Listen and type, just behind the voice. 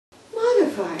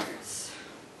Modifiers.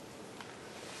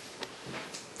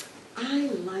 I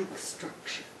like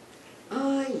structure.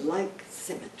 I like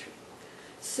symmetry.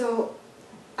 So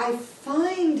I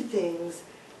find things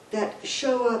that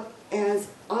show up as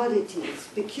oddities,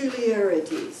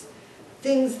 peculiarities,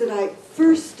 things that I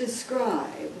first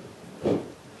describe,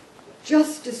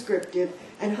 just descriptive,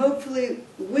 and hopefully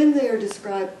when they are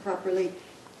described properly,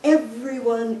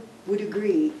 everyone would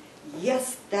agree,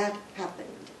 yes, that happened.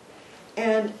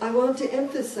 And I want to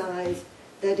emphasize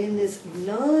that in this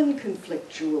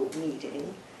non-conflictual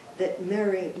meeting that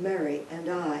Mary and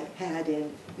I had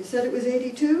in, you said it was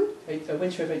 82?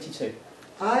 Winter of 82.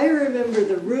 I remember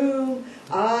the room,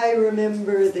 I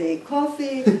remember the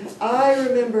coffee, I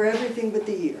remember everything but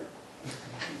the year.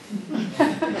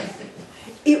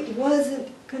 It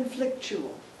wasn't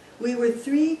conflictual. We were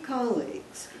 3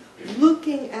 colleagues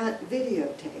looking at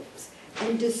videotapes,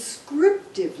 and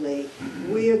descriptively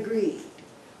we agreed.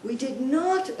 We did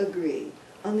not agree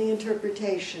on the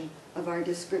interpretation of our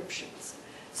descriptions.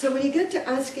 So when you get to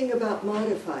asking about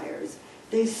modifiers,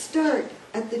 they start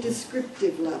at the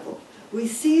descriptive level. We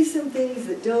see some things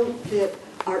that don't fit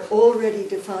our already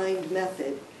defined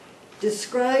method,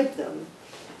 describe them,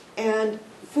 and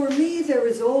for me there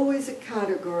is always a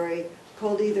category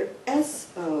called either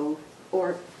SO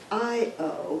or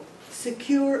IO,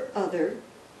 secure other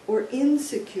or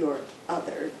insecure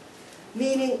other,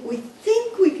 meaning we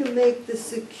think we can make the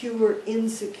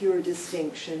secure-insecure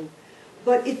distinction,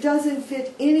 but it doesn't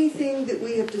fit anything that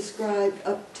we have described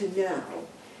up to now.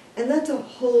 And that's a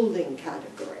holding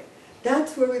category.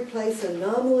 That's where we place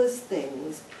anomalous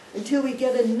things until we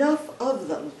get enough of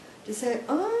them to say,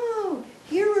 oh,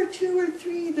 here are 2 or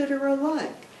 3 that are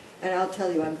alike. And I'll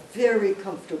tell you, I'm very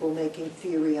comfortable making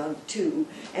theory on 2,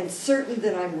 and certain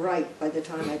that I'm right by the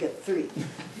time I get 3.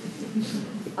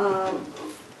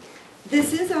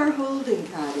 This is our holding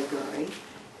category.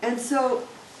 And so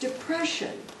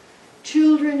depression,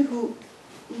 children who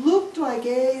looked like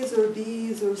A's or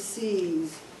B's or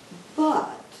C's,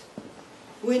 but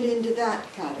went into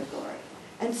that category.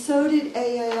 And so did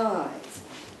AAIs,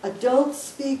 adult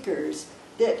speakers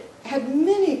that had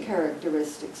many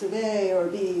characteristics of A or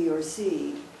B or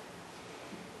C,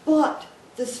 but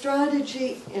the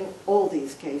strategy in all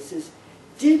these cases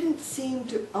didn't seem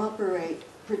to operate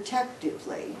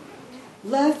protectively,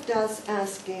 left us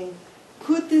asking,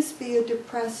 could this be a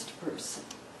depressed person?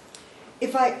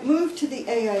 If I move to the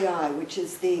AAI, which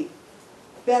is the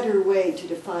better way to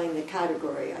define the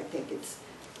category, I think it's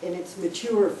in its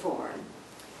mature form,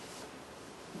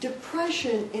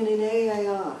 depression in an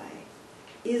AAI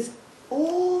is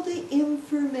all the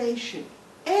information,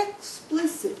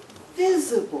 explicit,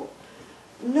 visible,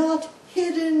 not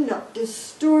hidden, not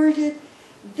distorted.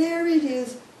 There it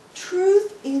is,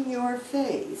 truth in your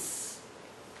face,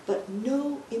 but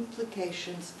no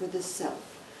implications for the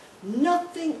self.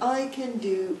 Nothing I can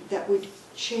do that would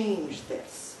change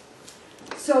this.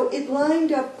 So it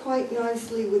lined up quite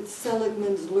nicely with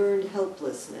Seligman's learned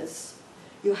helplessness.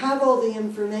 You have all the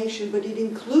information, but it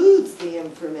includes the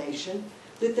information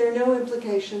that there are no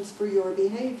implications for your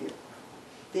behavior,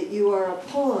 that you are a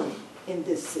pawn in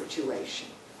this situation.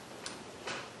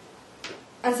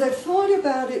 As I've thought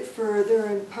about it further,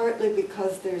 and partly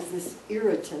because there's this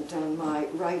irritant on my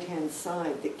right-hand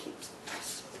side that keeps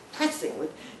pressing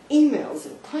with emails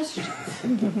and questions,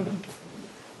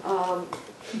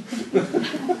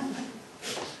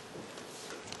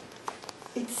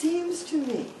 it seems to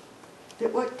me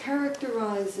that what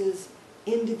characterizes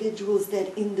individuals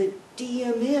that in the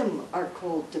DMM are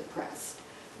called depressed,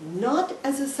 not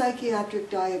as a psychiatric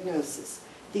diagnosis.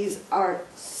 These are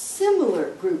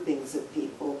similar groupings of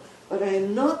people, but I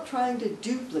am not trying to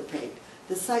duplicate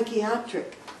the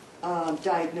psychiatric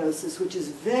diagnosis, which is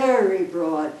very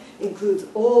broad, includes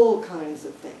all kinds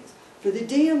of things. For the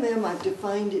DMM, I've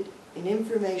defined it in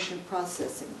information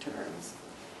processing terms.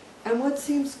 And what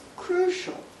seems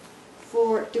crucial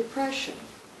for depression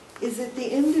is that the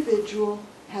individual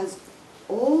has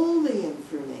all the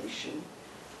information,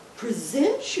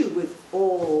 presents you with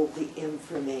all the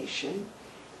information,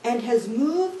 and has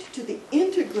moved to the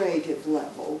integrative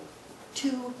level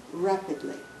too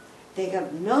rapidly. They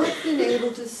have not been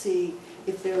able to see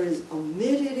if there is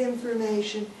omitted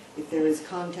information, if there is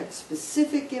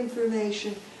context-specific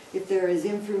information, if there is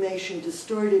information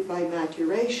distorted by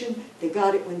maturation. They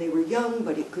got it when they were young,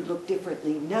 but it could look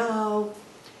differently now.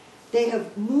 They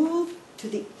have moved to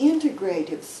the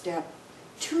integrative step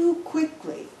too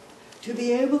quickly to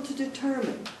be able to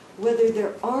determine whether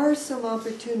there are some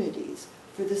opportunities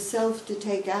for the self to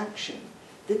take action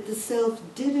that the self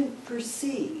didn't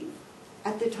perceive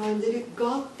at the time that it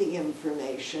got the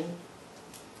information.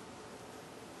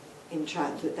 in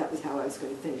childhood. That was how I was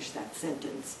going to finish that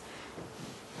sentence.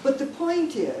 But the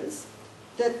point is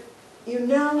that you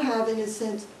now have, in a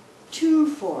sense, two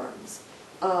forms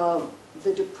of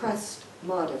the depressed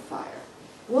modifier.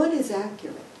 One is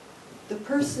accurate. The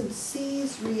person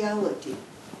sees reality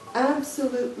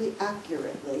absolutely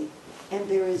accurately, and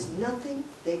there is nothing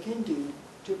they can do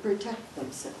to protect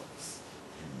themselves.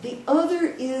 The other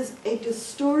is a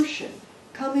distortion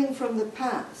coming from the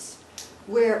past,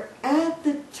 where at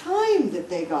the time that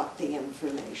they got the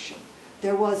information,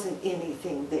 there wasn't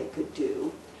anything they could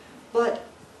do. But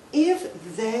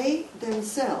if they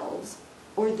themselves,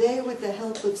 or they with the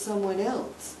help of someone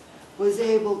else, was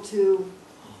able to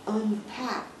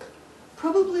unpack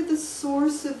probably the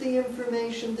source of the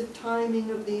information, the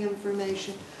timing of the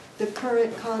information, the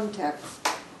current context,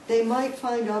 they might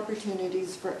find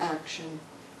opportunities for action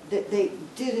that they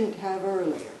didn't have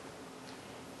earlier.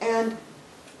 And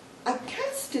I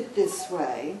cast it this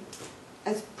way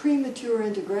as premature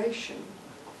integration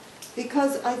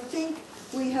because I think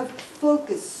we have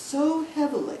focused so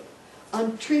heavily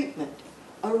on treatment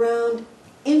around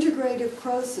integrative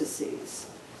processes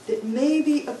that may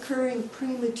be occurring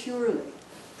prematurely,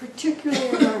 particularly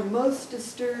in our most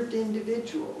disturbed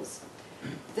individuals,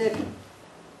 that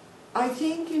I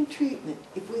think in treatment,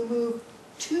 if we move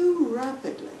too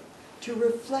rapidly to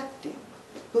reflecting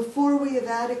before we have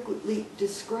adequately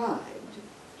described,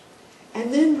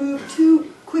 and then move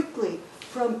too quickly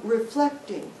from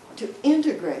reflecting to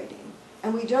integrating,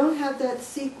 and we don't have that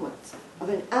sequence of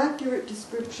an accurate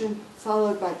description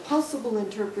followed by possible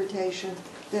interpretation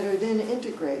that are then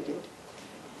integrated,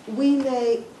 we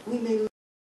may lose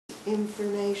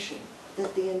information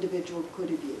that the individual could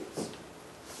have used.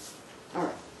 All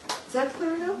right. Is that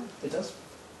clear enough? It does.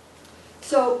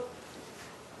 So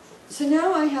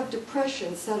now I have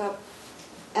depression set up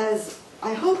as,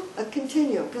 I hope, a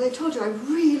continuum, because I told you I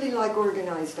really like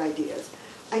organized ideas.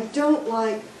 I don't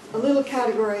like a little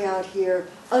category out here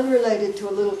unrelated to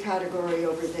a little category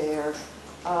over there.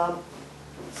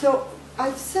 So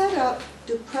I've set up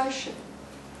depression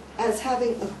as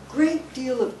having a great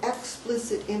deal of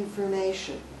explicit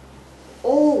information,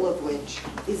 all of which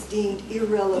is deemed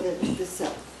irrelevant to the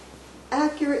self,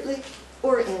 accurately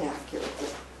or inaccurately.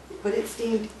 But it's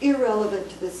deemed irrelevant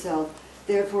to the self,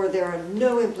 therefore there are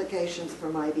no implications for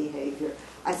my behavior.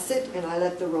 I sit and I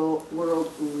let the world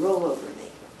roll over me.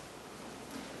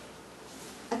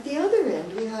 At the other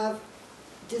end, we have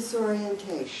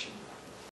disorientation.